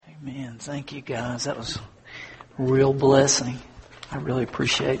Man, thank you guys. That was a real blessing. I really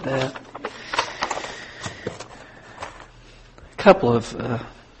appreciate that. A couple of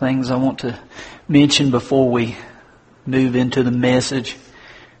things I want to mention before we move into the message.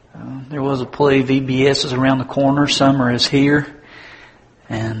 There was a play, VBS is around the corner, summer is here,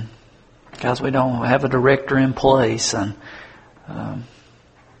 and guys, we don't have a director in place, and at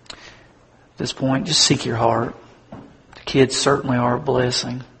this point, just seek your heart. The kids certainly are a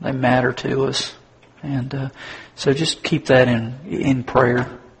blessing. They matter to us. And so just keep that in prayer.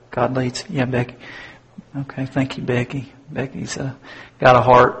 God leads. Yeah, Becky. Okay, thank you, Becky. Becky's got a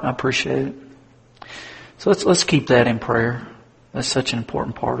heart. I appreciate it. So let's keep that in prayer. That's such an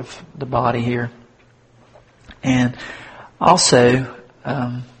important part of the body here. And also,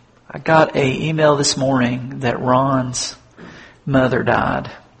 I got an email this morning that Ron's mother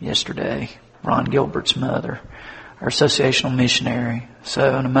died yesterday. Ron Gilbert's mother, our associational missionary.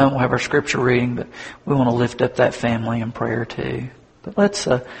 So in a moment we'll have our scripture reading, but we want to lift up that family in prayer too. But let's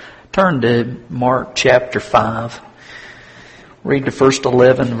turn to Mark chapter 5. Read the first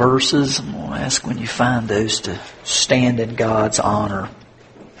 11 verses, and we'll ask when you find those to stand in God's honor.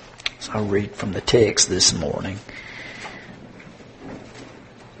 So I'll read from the text this morning.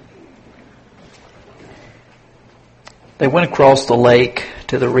 They went across the lake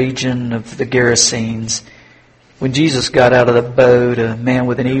to the region of the Gerasenes. When Jesus got out of the boat, a man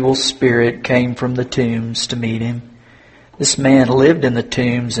with an evil spirit came from the tombs to meet him. This man lived in the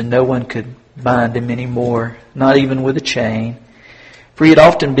tombs, and no one could bind him anymore, not even with a chain. For he had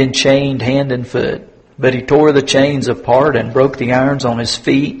often been chained hand and foot, but he tore the chains apart and broke the irons on his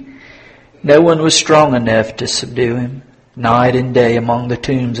feet. No one was strong enough to subdue him. Night and day among the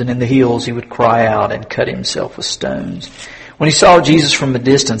tombs and in the hills he would cry out and cut himself with stones. When he saw Jesus from a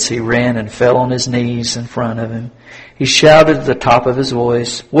distance, he ran and fell on his knees in front of him. He shouted at the top of his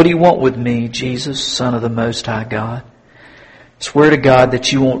voice, "What do you want with me, Jesus, Son of the Most High God? Swear to God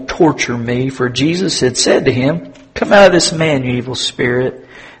that you won't torture me." For Jesus had said to him, "Come out of this man, you evil spirit."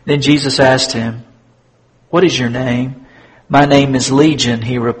 Then Jesus asked him, "What is your name?" "My name is Legion,"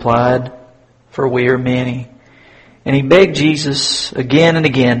 he replied, "for we are many." And he begged Jesus again and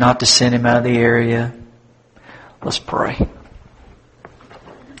again not to send him out of the area. Let's pray.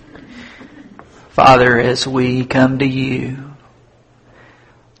 Father, as we come to you,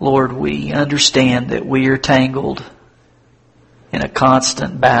 Lord, we understand that we are tangled in a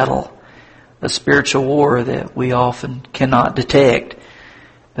constant battle, a spiritual war that we often cannot detect.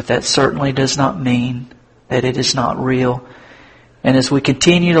 But that certainly does not mean that it is not real. And as we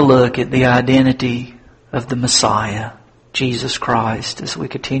continue to look at the identity of the Messiah, Jesus Christ, as we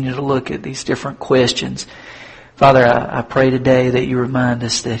continue to look at these different questions, Father, I pray today that you remind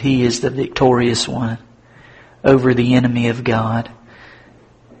us that He is the victorious one over the enemy of God.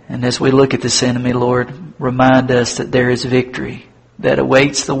 And as we look at this enemy, Lord, remind us that there is victory that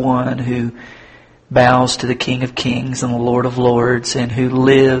awaits the one who bows to the King of Kings and the Lord of Lords, and who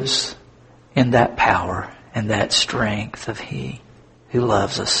lives in that power and that strength of He who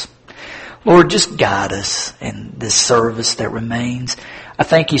loves us. Lord, just guide us in this service that remains. I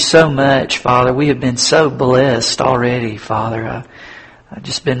thank you so much, Father. We have been so blessed already, Father. I've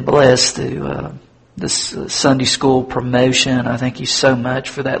just been blessed through this Sunday school promotion. I thank you so much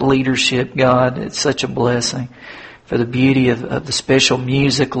for that leadership, God. It's such a blessing. For the beauty of the special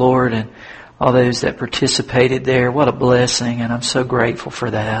music, Lord, and all those that participated there. What a blessing, and I'm so grateful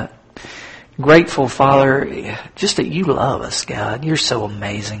for that. Grateful, Father, just that you love us, God. You're so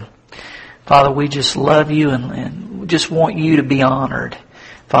amazing. Father, we just love you and we just want you to be honored,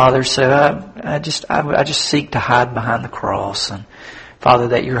 Father. So I just seek to hide behind the cross, and Father,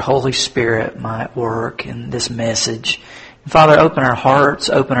 that your Holy Spirit might work in this message. And Father, open our hearts,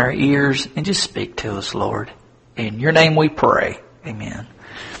 open our ears, and just speak to us, Lord. In your name we pray. Amen.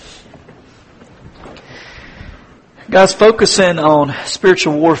 Guys, focusing on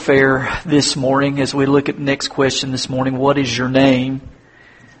spiritual warfare this morning as we look at the next question this morning, what is your name?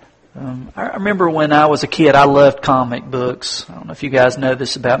 I remember when I was a kid, I loved comic books. I don't know if you guys know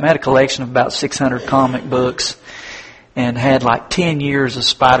this about me. I had a collection of about 600 comic books and had like 10 years of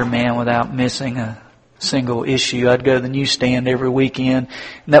Spider-Man without missing a single issue. I'd go to the newsstand every weekend,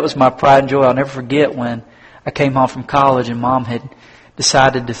 and that was my pride and joy. I'll never forget when I came home from college and Mom had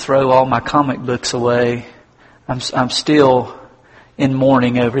decided to throw all my comic books away. I'm still in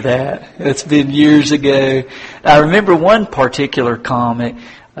mourning over that. It's been years ago. I remember one particular comic.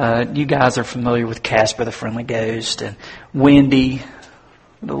 You guys are familiar with Casper the Friendly Ghost and Wendy,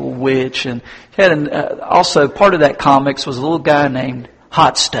 the little witch, and had also part of that comics was a little guy named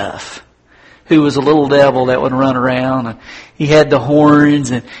Hot Stuff, who was a little devil that would run around. And he had the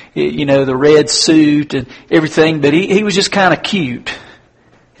horns and, the red suit and everything, but he was just kind of cute.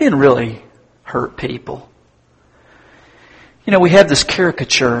 He didn't really hurt people. We have this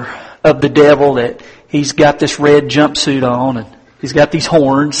caricature of the devil that he's got this red jumpsuit on and he's got these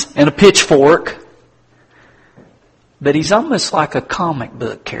horns and a pitchfork. But he's almost like a comic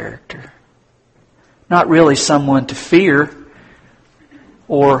book character. Not really someone to fear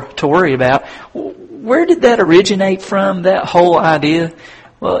or to worry about. Where did that originate from, that whole idea?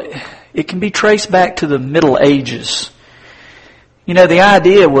 Well, it can be traced back to the Middle Ages. The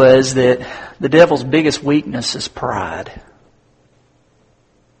idea was that the devil's biggest weakness is pride.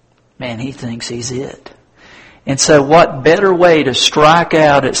 Man, he thinks he's it. And so what better way to strike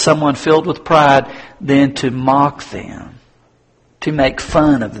out at someone filled with pride than to mock them, to make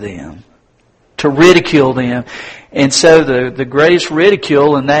fun of them, to ridicule them. And so the greatest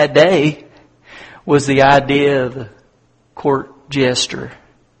ridicule in that day was the idea of the court jester,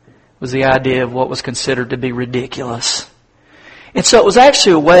 was the idea of what was considered to be ridiculous. And so it was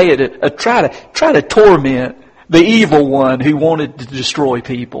actually a way to try to torment the evil one who wanted to destroy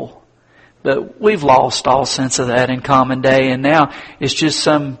people. But we've lost all sense of that in common day, and now it's just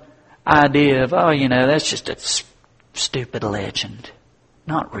some idea of, that's just a stupid legend.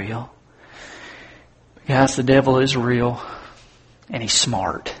 Not real. Guys, the devil is real, and he's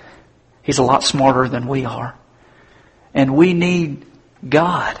smart. He's a lot smarter than we are. And we need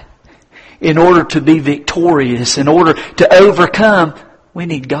God. In order to be victorious, in order to overcome, we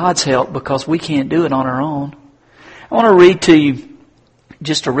need God's help because we can't do it on our own. I want to read to you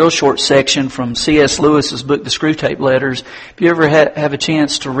just a real short section from C.S. Lewis's book, The Screwtape Letters. If you ever have a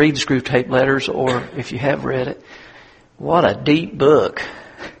chance to read The Screwtape Letters, or if you have read it, what a deep book.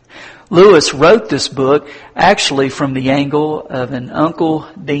 Lewis wrote this book actually from the angle of an uncle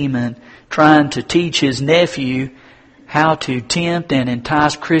demon trying to teach his nephew how to tempt and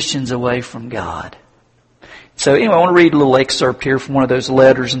entice Christians away from God. So anyway, I want to read a little excerpt here from one of those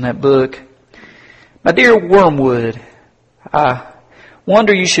letters in that book. My dear Wormwood, I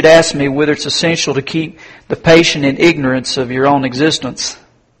wonder you should ask me whether it's essential to keep the patient in ignorance of your own existence.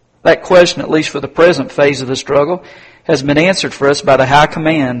 That question, at least for the present phase of the struggle, has been answered for us by the High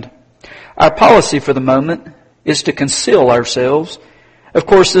Command. Our policy for the moment is to conceal ourselves. Of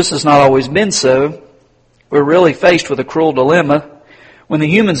course, this has not always been so. We're really faced with a cruel dilemma. When the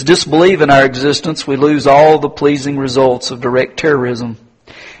humans disbelieve in our existence, we lose all the pleasing results of direct terrorism.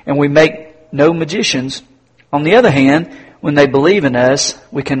 And we make no magicians. On the other hand, when they believe in us,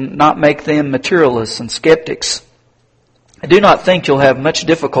 we cannot make them materialists and skeptics. I do not think you'll have much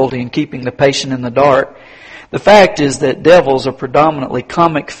difficulty in keeping the patient in the dark. The fact is that devils are predominantly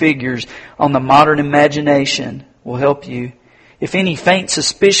comic figures on the modern imagination will help you. If any faint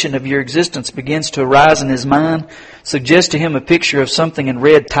suspicion of your existence begins to arise in his mind, suggest to him a picture of something in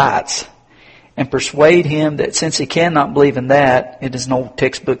red tights and persuade him that since he cannot believe in that, it is no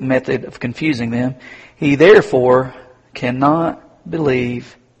textbook method of confusing them, he therefore cannot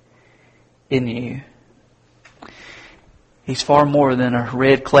believe in you. He's far more than a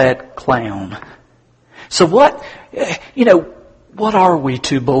red-clad clown. So what are we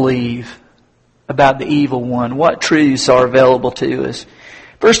to believe about the evil one? What truths are available to us?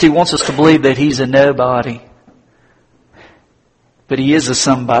 First, he wants us to believe that he's a nobody. But he is a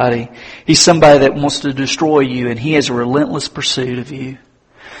somebody. He's somebody that wants to destroy you, and he has a relentless pursuit of you.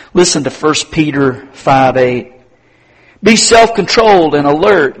 Listen to 1 Peter 5:8. Be self-controlled and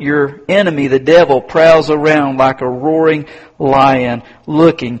alert. Your enemy, the devil, prowls around like a roaring lion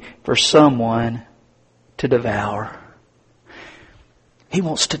looking for someone to devour. He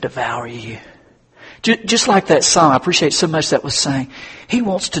wants to devour you. Just like that song, I appreciate so much that was sang. He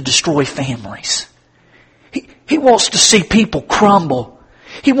wants to destroy families. He wants to see people crumble.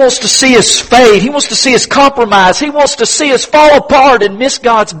 He wants to see us fade. He wants to see us compromise. He wants to see us fall apart and miss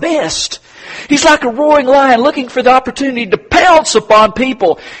God's best. He's like a roaring lion looking for the opportunity to pounce upon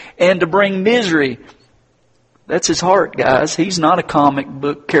people and to bring misery. That's his heart, guys. He's not a comic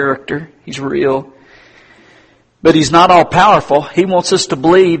book character. He's real. But he's not all powerful. He wants us to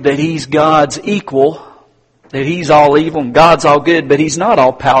believe that he's God's equal, that he's all evil and God's all good, but he's not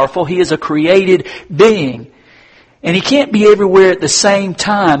all powerful. He is a created being. And he can't be everywhere at the same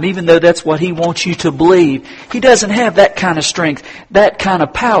time, even though that's what he wants you to believe. He doesn't have that kind of strength, that kind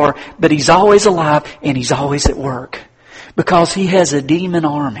of power, but he's always alive and he's always at work. Because he has a demon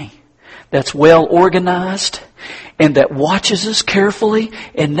army that's well organized and that watches us carefully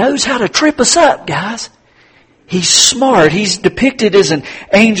and knows how to trip us up, guys. He's smart. He's depicted as an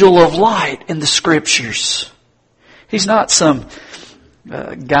angel of light in the Scriptures. He's not some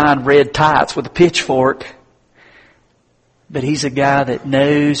guy in red tights with a pitchfork. But he's a guy that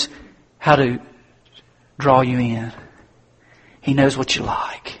knows how to draw you in. He knows what you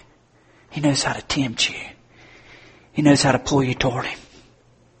like. He knows how to tempt you. He knows how to pull you toward Him.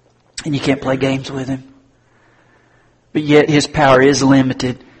 And you can't play games with Him. But yet His power is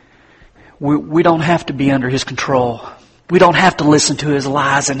limited. We don't have to be under His control. We don't have to listen to His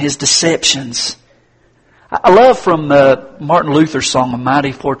lies and His deceptions. I love from Martin Luther's song, "A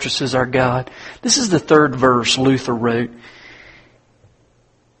Mighty Fortress is Our God." This is the third verse Luther wrote.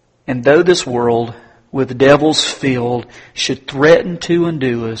 "And though this world with devils filled should threaten to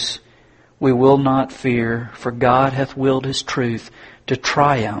undo us, we will not fear, for God hath willed His truth to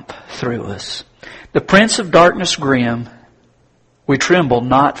triumph through us. The prince of darkness grim, we tremble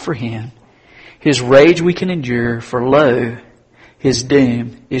not for him. His rage we can endure, for lo, his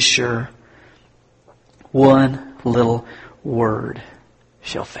doom is sure. One little word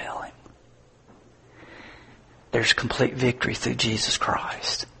shall fail him." There's complete victory through Jesus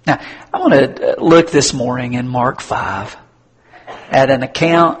Christ. Now, I want to look this morning in Mark 5 at an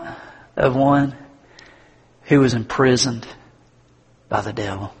account of one who was imprisoned by the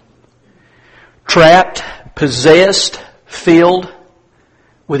devil. Trapped, possessed, filled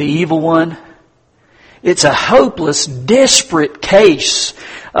with the evil one. It's a hopeless, desperate case.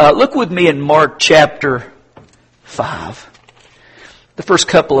 Look with me in Mark chapter 5. The first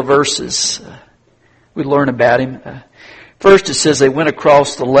couple of verses, we learn about him. First it says they went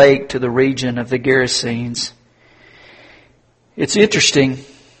across the lake to the region of the Gerasenes. It's interesting,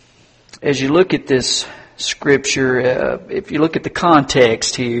 as you look at this scripture, if you look at the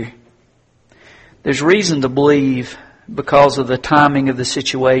context here, there's reason to believe, because of the timing of the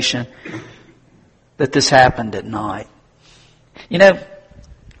situation, that this happened at night. You know,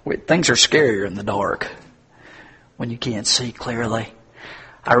 things are scarier in the dark when you can't see clearly.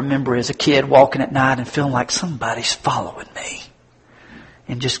 I remember as a kid walking at night and feeling like somebody's following me.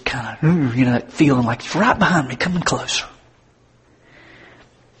 And just kind of, feeling like it's right behind me, coming closer.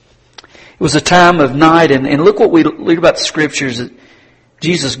 It was a time of night, and look what we read about the scriptures. That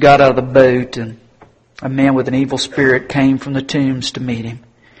Jesus got out of the boat, and a man with an evil spirit came from the tombs to meet Him.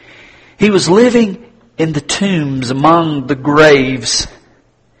 He was living in the tombs among the graves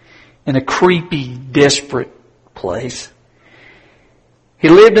in a creepy, desperate place. He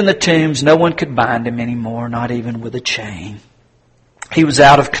lived in the tombs. No one could bind him anymore, not even with a chain. He was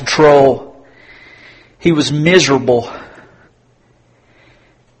out of control. He was miserable.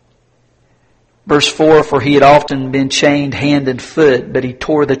 Verse 4, "For he had often been chained hand and foot, but he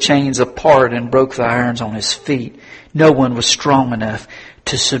tore the chains apart and broke the irons on his feet. No one was strong enough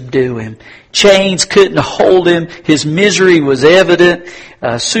to subdue him." Chains couldn't hold him. His misery was evident.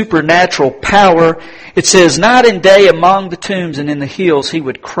 Supernatural power. It says, night and day among the tombs and in the hills, he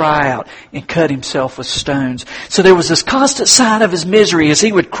would cry out and cut himself with stones. So there was this constant sign of his misery as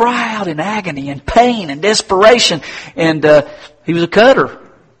he would cry out in agony and pain and desperation. And he was a cutter.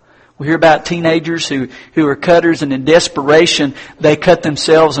 We hear about teenagers who are cutters, and in desperation, they cut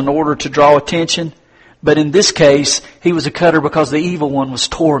themselves in order to draw attention. But in this case, he was a cutter because the evil one was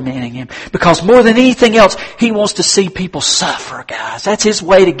tormenting him. Because more than anything else, he wants to see people suffer, guys. That's his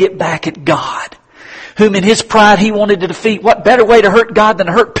way to get back at God, whom in his pride he wanted to defeat. What better way to hurt God than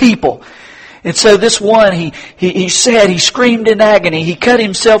to hurt people? And so this one, he said, he screamed in agony, he cut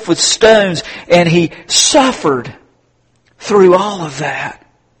himself with stones, and he suffered through all of that.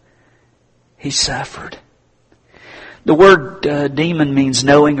 He suffered. The word demon means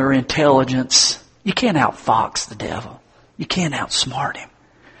knowing or intelligence. You can't outfox the devil. You can't outsmart him.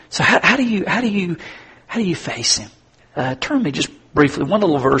 So how do you face him? Turn me just briefly, one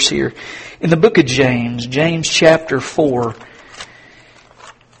little verse here. In the book of James, James chapter 4,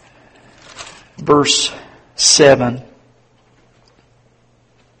 verse 7.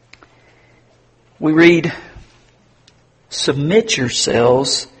 We read, "Submit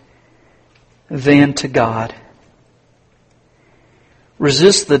yourselves then to God.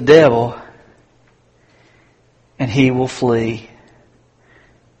 Resist the devil, and he will flee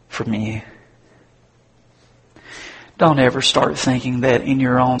from you." Don't ever start thinking that in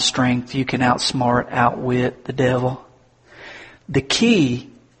your own strength you can outsmart, outwit the devil. The key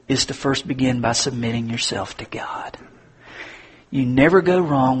is to first begin by submitting yourself to God. You never go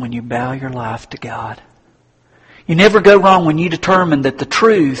wrong when you bow your life to God. You never go wrong when you determine that the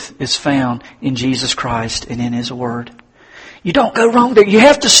truth is found in Jesus Christ and in His Word. You don't go wrong there. You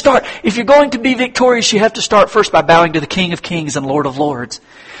have to start. If you're going to be victorious, you have to start first by bowing to the King of Kings and Lord of Lords.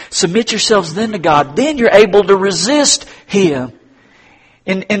 Submit yourselves then to God. Then you're able to resist Him.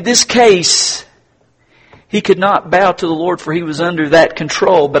 In this case, He could not bow to the Lord, for he was under that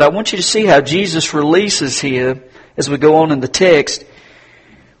control. But I want you to see how Jesus releases him as we go on in the text.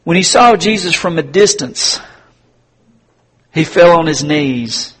 When he saw Jesus from a distance, he fell on his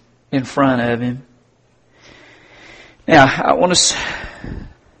knees in front of him. Now, I want to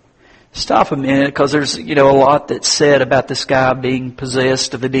stop a minute because there's, a lot that's said about this guy being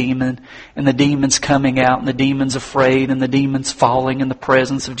possessed of a demon and the demons coming out and the demons afraid and the demons falling in the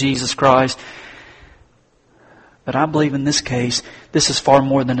presence of Jesus Christ. But I believe in this case, this is far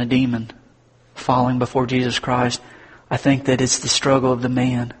more than a demon falling before Jesus Christ. I think that it's the struggle of the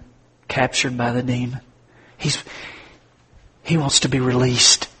man captured by the demon. He wants to be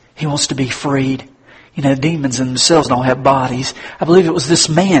released. He wants to be freed. Demons in themselves don't have bodies. I believe it was this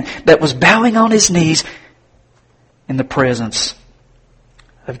man that was bowing on his knees in the presence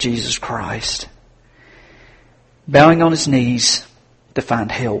of Jesus Christ. Bowing on his knees to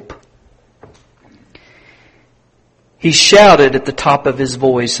find help. He shouted at the top of his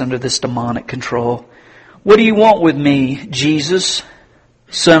voice under this demonic control, "What do you want with me, Jesus,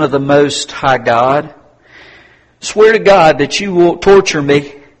 Son of the Most High God? Swear to God that you won't torture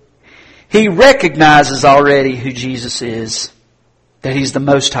me." He recognizes already who Jesus is, that He's the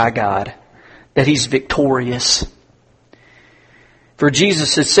Most High God, that He's victorious. For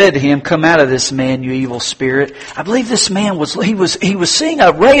Jesus had said to him, "Come out of this man, you evil spirit." I believe this man was seeing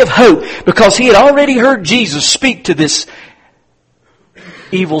a ray of hope because he had already heard Jesus speak to this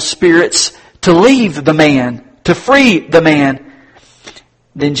evil spirits to leave the man, to free the man.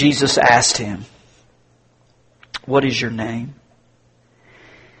 Then Jesus asked him, "What is your name?"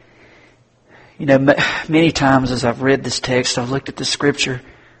 Many times as I've read this text, I've looked at the scripture,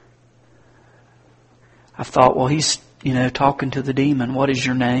 I've thought, well, he's, talking to the demon. What is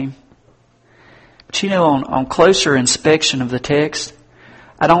your name? But on closer inspection of the text,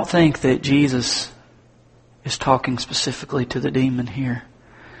 I don't think that Jesus is talking specifically to the demon here.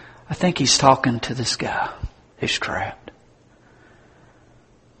 I think He's talking to this guy who's trapped.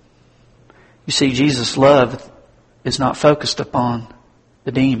 You see, Jesus' love is not focused upon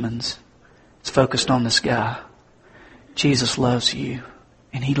the demons. It's focused on this guy. Jesus loves you,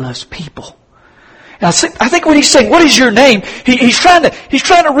 and He loves people. And I think when He's saying, "What is your name?" He's trying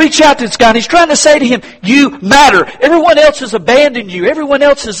to reach out to this guy, and He's trying to say to him, "You matter. Everyone else has abandoned you. Everyone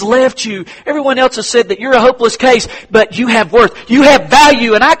else has left you. Everyone else has said that you're a hopeless case, but you have worth. You have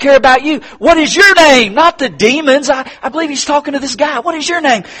value, and I care about you. What is your name?" Not the demons. I believe He's talking to this guy. What is your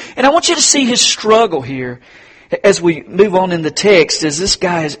name? And I want you to see his struggle here as we move on in the text, as this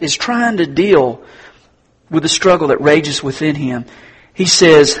guy is trying to deal with the struggle that rages within him. He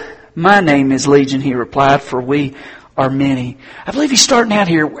says, "My name is Legion," he replied, "for we are many." I believe he's starting out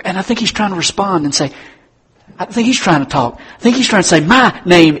here, and I think he's trying to respond and say, I think he's trying to talk. I think he's trying to say, "My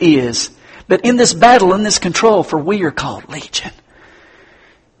name is." But in this battle, in this control, for we are called Legion.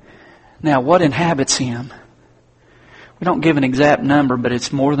 Now, what inhabits him? We don't give an exact number, but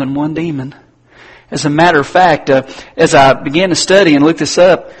it's more than one demon. As a matter of fact, as I began to study and look this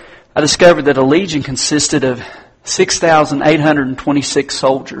up, I discovered that a legion consisted of 6,826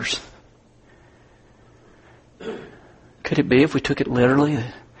 soldiers. Could it be, if we took it literally,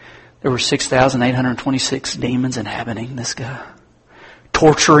 that there were 6,826 demons inhabiting this guy,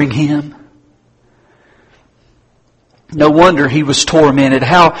 torturing him? No wonder he was tormented.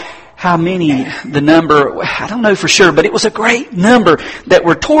 How many, the number, I don't know for sure, but it was a great number that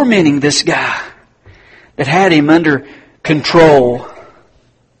were tormenting this guy, that had him under control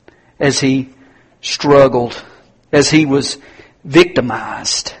as he struggled, as he was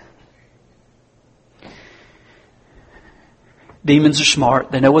victimized. Demons are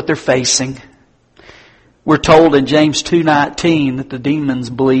smart. They know what they're facing. We're told in James 2:19 that the demons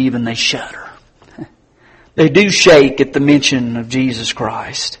believe and they shudder. They do shake at the mention of Jesus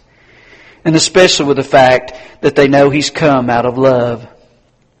Christ. And especially with the fact that they know He's come out of love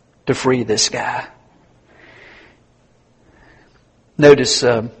to free this guy. Notice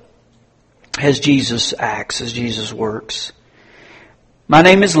as Jesus acts, as Jesus works. "My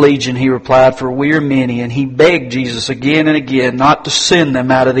name is Legion," he replied, "for we are many." And he begged Jesus again and again not to send them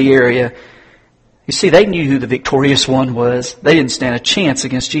out of the area. You see, they knew who the victorious one was. They didn't stand a chance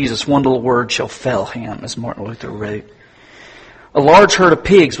against Jesus. "One little word shall fell him," as Martin Luther wrote. A large herd of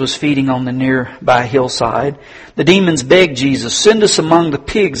pigs was feeding on the nearby hillside. The demons begged Jesus, "Send us among the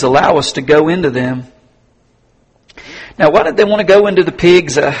pigs, allow us to go into them." Now, why did they want to go into the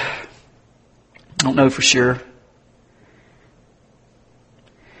pigs? I don't know for sure.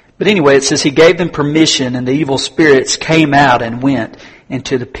 But anyway, it says He gave them permission, and the evil spirits came out and went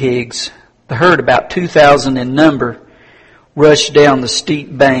into the pigs. The herd, about 2,000 in number, rushed down the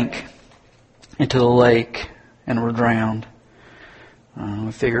steep bank into the lake and were drowned.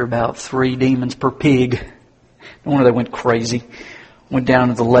 We figure about 3 demons per pig. No wonder they went crazy. Went down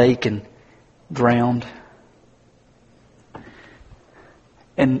to the lake and drowned.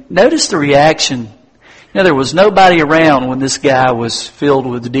 And notice the reaction. There was nobody around when this guy was filled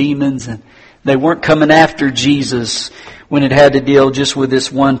with demons, and they weren't coming after Jesus when it had to deal just with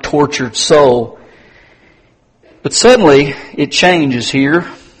this one tortured soul. But suddenly, it changes here.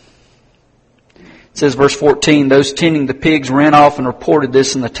 It says, verse 14, those tending the pigs ran off and reported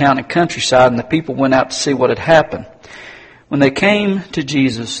this in the town and countryside, and the people went out to see what had happened. When they came to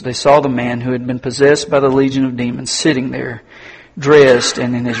Jesus, they saw the man who had been possessed by the legion of demons sitting there, dressed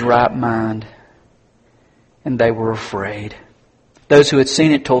and in his right mind. And they were afraid. Those who had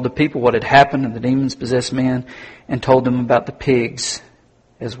seen it told the people what had happened to the demons-possessed man and told them about the pigs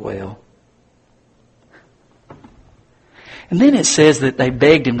as well. And then it says that they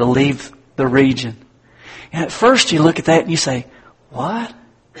begged him to leave the region. And at first you look at that and you say, what?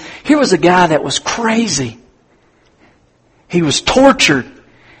 Here was a guy that was crazy. He was tortured.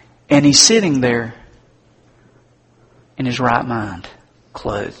 And he's sitting there in his right mind,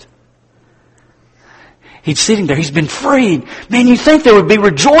 clothed. He's sitting there. He's been freed. Man, you think there would be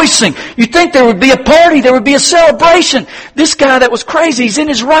rejoicing. You think there would be a party. There would be a celebration. This guy that was crazy, he's in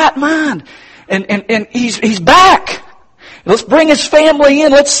his right mind. And he's back. Let's bring his family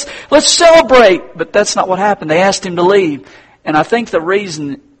in. Let's celebrate. But that's not what happened. They asked him to leave. And I think the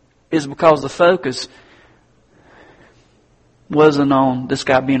reason is because the focus wasn't on this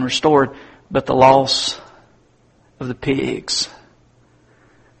guy being restored, but the loss of the pigs.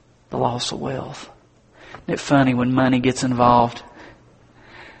 The loss of wealth. Isn't it funny when money gets involved,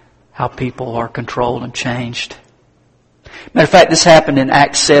 how people are controlled and changed? Matter of fact, this happened in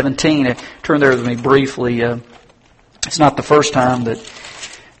Acts 17. Turn there with me briefly. It's not the first time that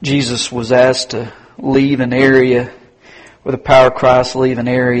Jesus was asked to leave an area, or the power of Christ leave an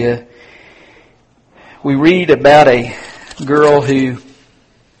area. We read about a girl who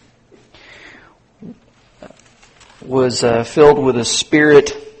was filled with a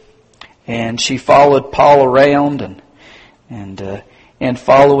spirit, and she followed Paul around, and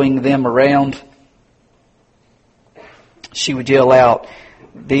following them around, she would yell out,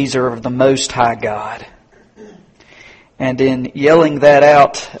 "These are of the Most High God." And in yelling that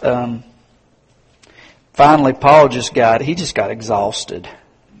out, finally Paul just got exhausted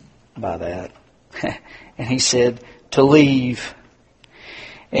by that. And he said to leave.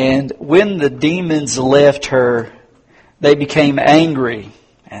 And when the demons left her, they became angry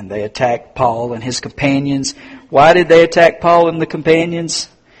and they attacked Paul and his companions. Why did they attack Paul and the companions?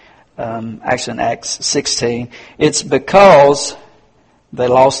 Actually in Acts 16. It's because they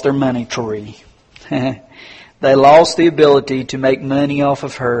lost their money tree. They lost the ability to make money off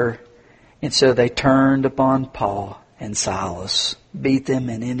of her, and so they turned upon Paul and Silas, beat them,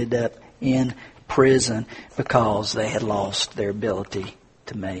 and ended up in prison because they had lost their ability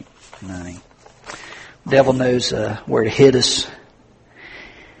to make money. The devil knows where to hit us,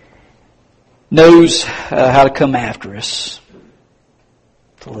 knows how to come after us,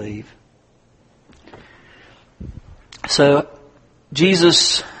 to leave. So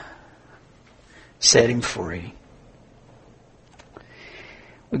Jesus set him free.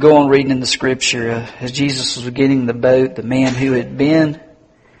 We go on reading in the Scripture, as Jesus was getting in the boat, the man who had been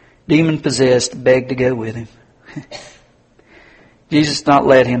demon-possessed begged to go with him. Jesus not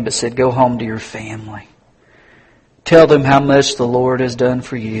let him, but said, "Go home to your family. Tell them how much the Lord has done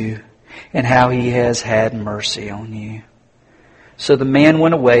for you and how He has had mercy on you." So the man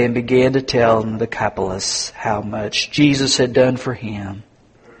went away and began to tell the Decapolis how much Jesus had done for him.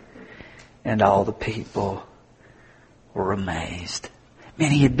 And all the people were amazed.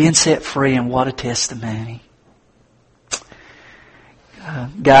 Man, he had been set free, and what a testimony.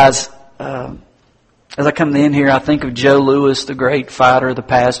 Guys, as I come in here, I think of Joe Louis, the great fighter of the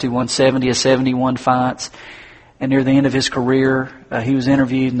past who won 70 of 71 fights. And near the end of his career, he was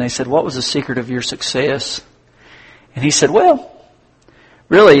interviewed and they said, "What was the secret of your success?" And he said, "Well,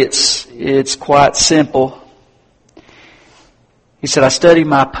 really it's quite simple." He said, "I study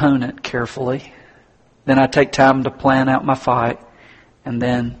my opponent carefully. Then I take time to plan out my fight. And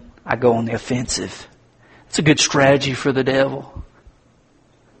then I go on the offensive." It's a good strategy for the devil.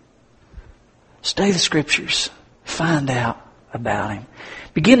 Study the Scriptures. Find out about him.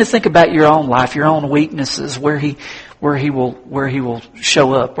 Begin to think about your own life, your own weaknesses, where he will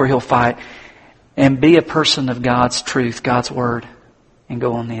show up, where he'll fight. And be a person of God's truth, God's Word. And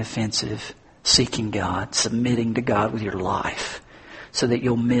go on the offensive, seeking God, submitting to God with your life, so that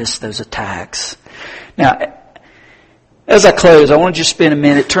you'll miss those attacks. Now, As I close, I want to just spend a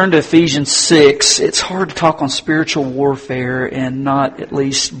minute, turn to Ephesians 6. It's hard to talk on spiritual warfare and not at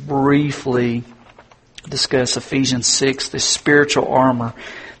least briefly discuss Ephesians 6, this spiritual armor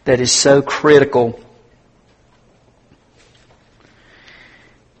that is so critical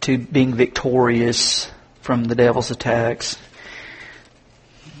to being victorious from the devil's attacks.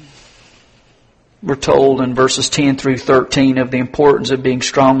 We're told in verses 10 through 13 of the importance of being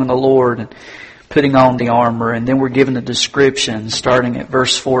strong in the Lord and putting on the armor. And then we're given a description starting at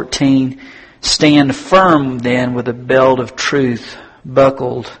verse 14. Stand firm then with a belt of truth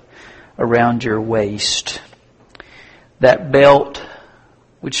buckled around your waist. That belt,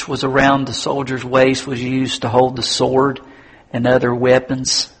 which was around the soldier's waist, was used to hold the sword and other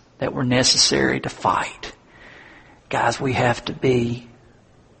weapons that were necessary to fight. Guys, we have to be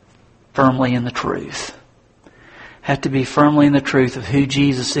firmly in the truth. Have to be firmly in the truth of who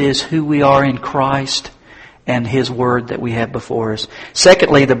Jesus is, who we are in Christ, and His Word that we have before us.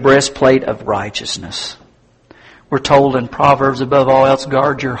 Secondly, the breastplate of righteousness. We're told in Proverbs, above all else,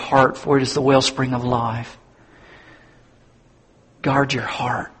 guard your heart, for it is the wellspring of life. Guard your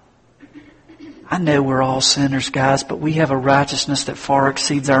heart. I know we're all sinners, guys, but we have a righteousness that far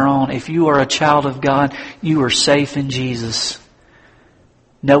exceeds our own. If you are a child of God, you are safe in Jesus.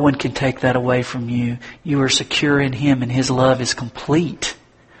 No one can take that away from you. You are secure in Him, and His love is complete.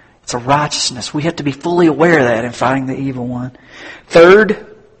 It's a righteousness. We have to be fully aware of that in fighting the evil one.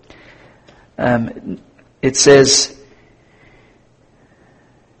 Third, it says,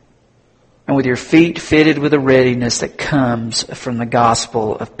 and with your feet fitted with a readiness that comes from the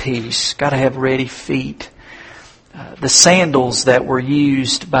gospel of peace. Got to have ready feet. The sandals that were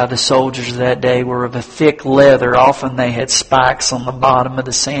used by the soldiers of that day were of a thick leather. Often they had spikes on the bottom of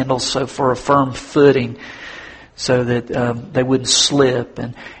the sandals, so for a firm footing, so that they wouldn't slip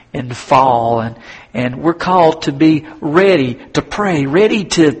and fall. And we're called to be ready to pray, ready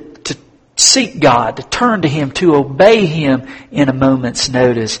to seek God, to turn to Him, to obey Him in a moment's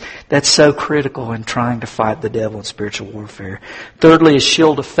notice. That's so critical in trying to fight the devil in spiritual warfare. Thirdly, a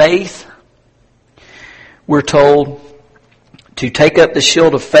shield of faith. We're told to take up the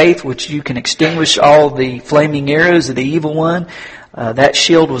shield of faith, which you can extinguish all the flaming arrows of the evil one. That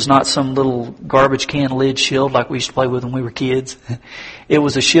shield was not some little garbage can lid shield like we used to play with when we were kids. It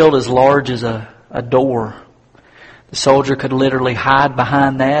was a shield as large as a door. The soldier could literally hide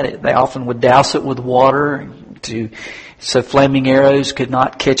behind that. They often would douse it with water so flaming arrows could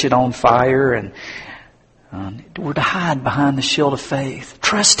not catch it on fire. And we're to hide behind the shield of faith,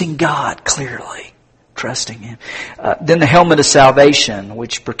 trusting God clearly. Trusting Him. Then the helmet of salvation,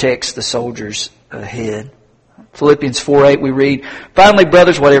 which protects the soldier's head. Philippians 4:8 we read, finally,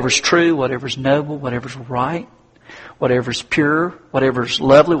 brothers, whatever's true, whatever's noble, whatever's right, whatever's pure, whatever's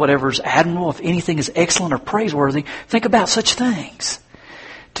lovely, whatever's admirable, if anything is excellent or praiseworthy, think about such things.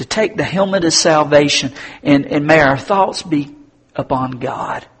 To take the helmet of salvation, and may our thoughts be upon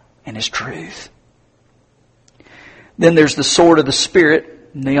God and His truth. Then there's the sword of the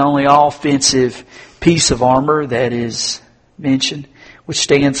Spirit, the only offensive piece of armor that is mentioned, which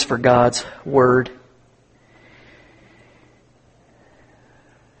stands for God's Word.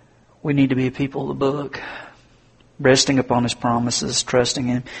 We need to be a people of the book, resting upon His promises, trusting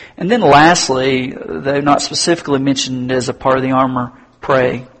Him. And then lastly, though not specifically mentioned as a part of the armor,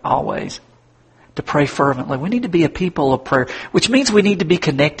 pray always. To pray fervently. We need to be a people of prayer, which means we need to be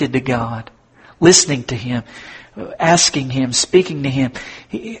connected to God, listening to Him, asking Him, speaking to Him.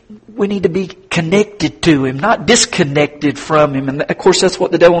 We need to be connected to Him, not disconnected from Him. And of course that's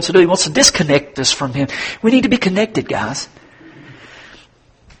what the devil wants to do. He wants to disconnect us from Him. We need to be connected, guys.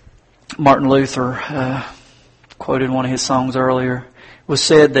 Martin Luther, quoted in one of his songs earlier, was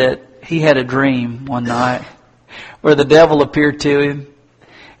said that he had a dream one night where the devil appeared to him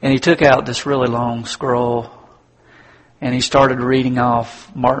and he took out this really long scroll and he started reading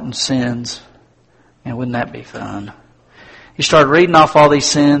off Martin's sins. And wouldn't that be fun? He started reading off all these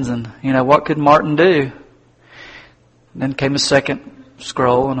sins and, what could Martin do? And then came a second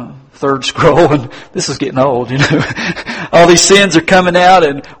scroll and a third scroll, and this is getting old, All these sins are coming out,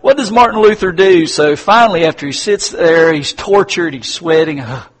 and what does Martin Luther do? So finally, after he sits there, he's tortured, he's sweating.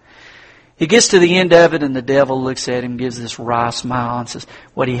 He gets to the end of it, and the devil looks at him, gives this wry smile, and says,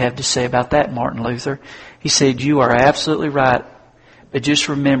 what do you have to say about that, Martin Luther? He said, you are absolutely right. But just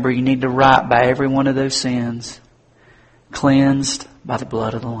remember, you need to write by every one of those sins, cleansed by the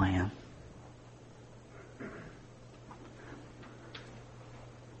blood of the Lamb.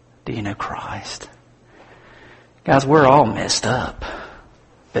 Do you know Christ? Guys, we're all messed up.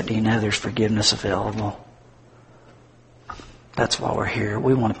 But do you know there's forgiveness available? That's why we're here.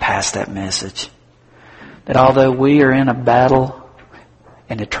 We want to pass that message. that although we are in a battle,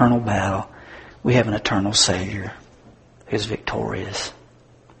 an eternal battle, we have an eternal Savior who's victorious.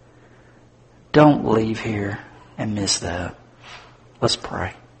 Don't leave here and miss that. Let's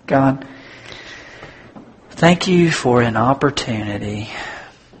pray. God, thank you for an opportunity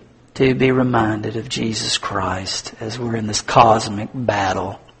to be reminded of Jesus Christ as we're in this cosmic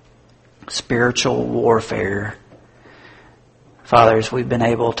battle, spiritual warfare. Father, as we've been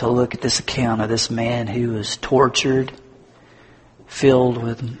able to look at this account of this man who was tortured, filled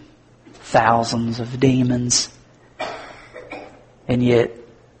with thousands of demons, and yet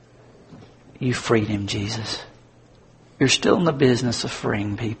you freed him, Jesus. You're still in the business of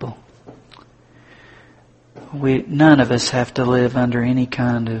freeing people. None of us have to live under any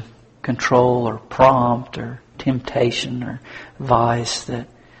kind of control or prompt or temptation or vice that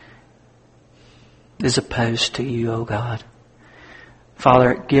is opposed to you, O God.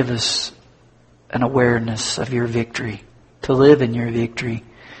 Father, give us an awareness of your victory, to live in your victory.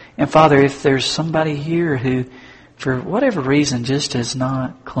 And Father, if there's somebody here who, for whatever reason, just has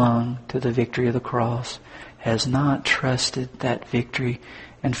not clung to the victory of the cross, has not trusted that victory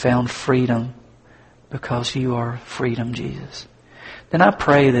and found freedom because you are freedom, Jesus, then I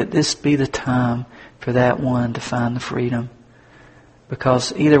pray that this be the time for that one to find the freedom.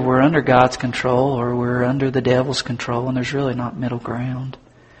 Because either we're under God's control or we're under the devil's control, and there's really not middle ground.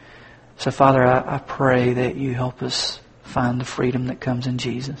 So Father, I pray that you help us find the freedom that comes in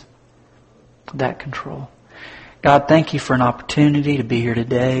Jesus. That control. God, thank you for an opportunity to be here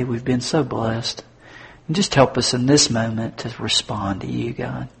today. We've been so blessed. And just help us in this moment to respond to you,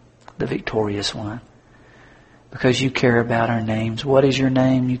 God, the victorious one. Because you care about our names. What is your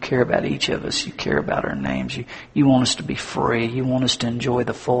name? You care about each of us. You care about our names. You want us to be free. You want us to enjoy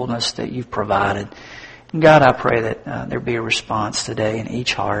the fullness that you've provided. And God, I pray that there be a response today in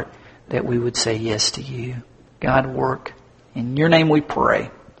each heart that we would say yes to you. God, work. In your name we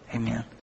pray. Amen.